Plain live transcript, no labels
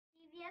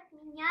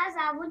Привет, меня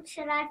зовут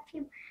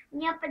Серафим.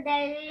 Мне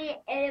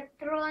подарили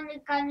электронный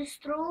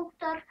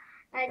конструктор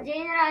на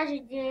день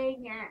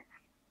рождения.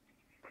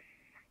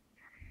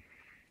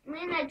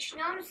 Мы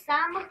начнем с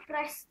самых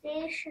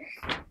простейших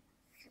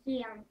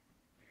схем.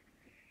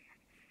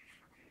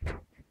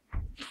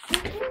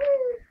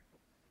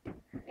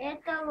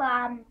 Это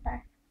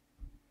лампа.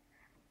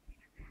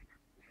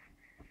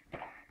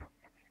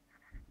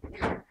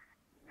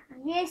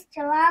 Есть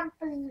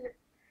лампа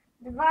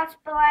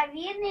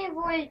 2,5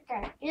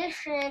 вольта и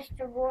 6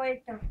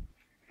 вольтов.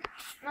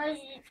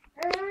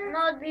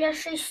 Но для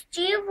 6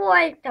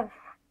 вольтов,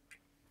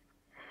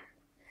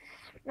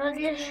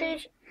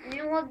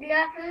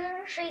 для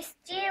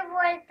 6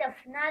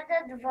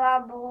 надо 2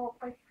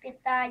 блока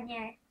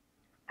питания,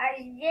 а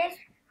здесь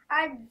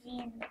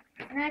 1.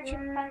 Значит,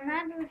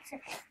 понадобится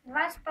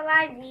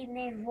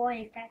 2,5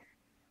 вольта.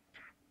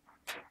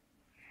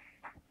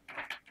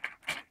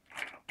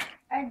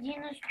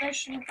 Один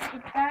источник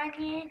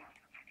питания.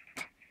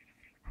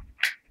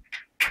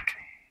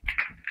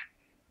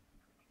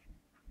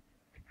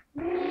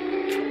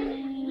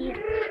 И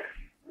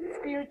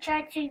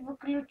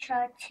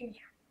включатель-выключатель.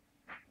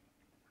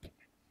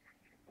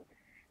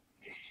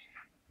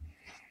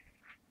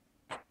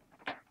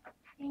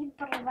 И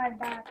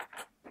провода.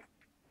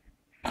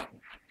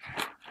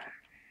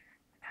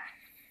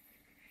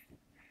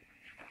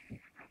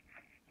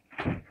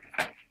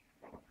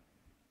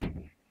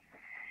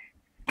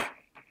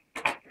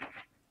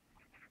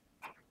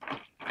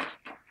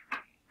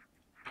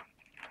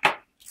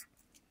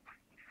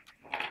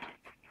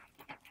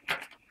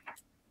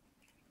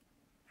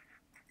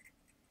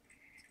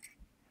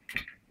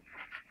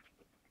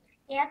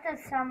 Это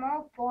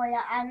само поле,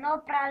 оно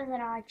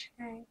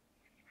прозрачное.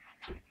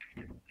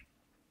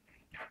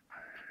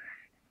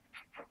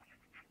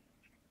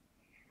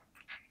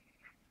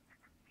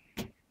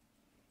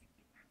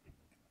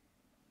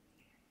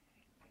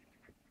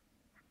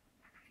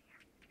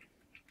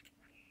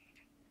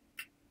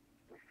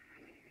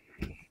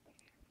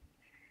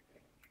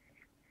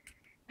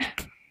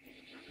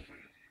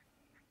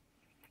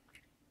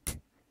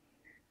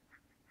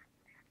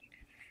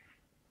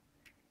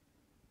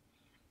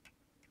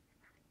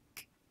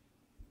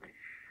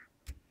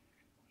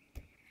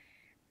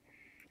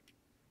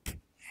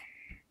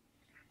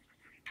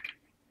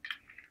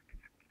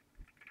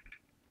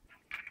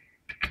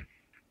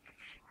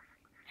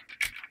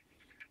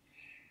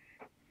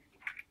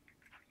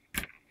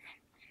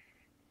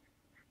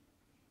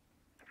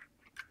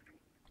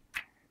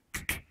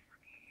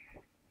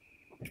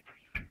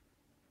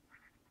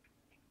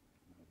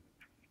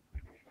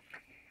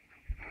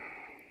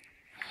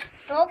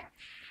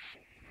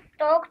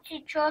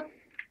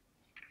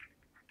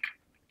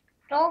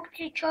 Ток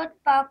течет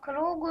по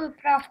кругу и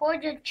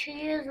проходит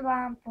через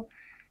лампу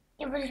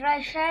и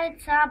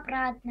возвращается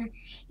обратно.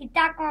 И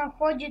так он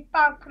ходит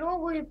по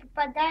кругу и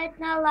попадает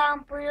на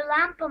лампу, и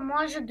лампа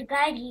может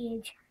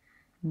гореть.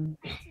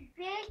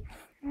 Теперь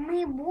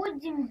мы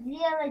будем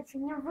делать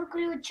не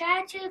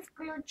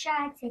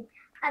выключатель-включатель,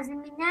 а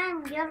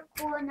заменяем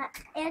дверку на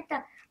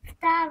это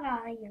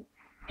вторая.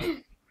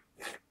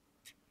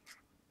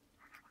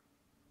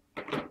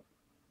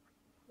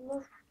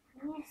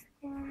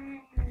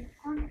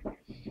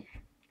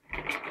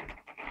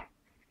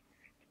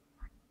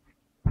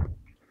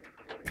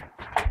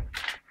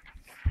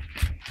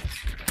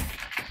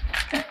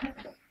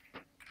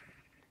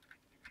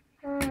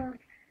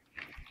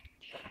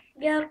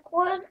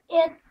 Геркуль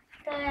это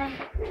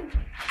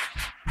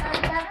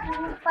когда к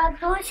нему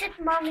подносит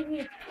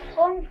магнит,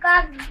 он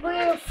как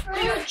бы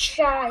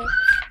включает.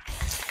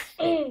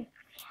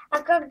 А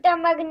когда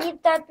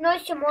магнит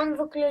относим, он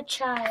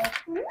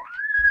выключает.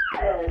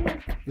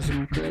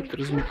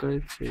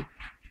 Размыкает цепь.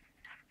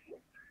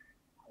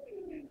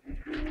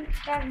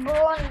 Как бы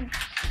он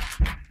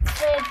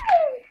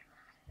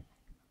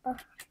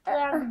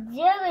так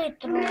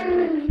делает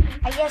ровно.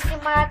 А если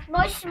мы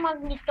относим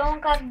магнит, то он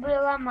как бы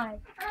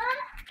ломает.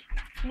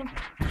 Не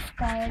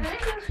пускает.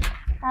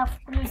 А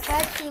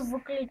включатель и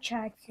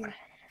выключатель.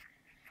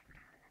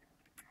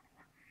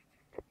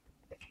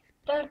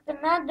 Только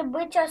надо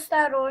быть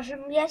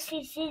осторожным.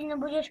 Если сильно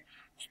будешь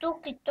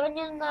стукать, то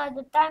не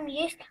надо. Там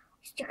есть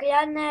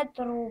стеклянная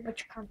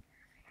трубочка.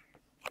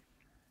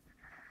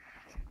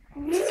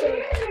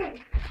 Все.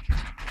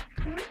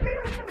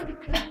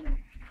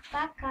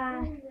 Пока.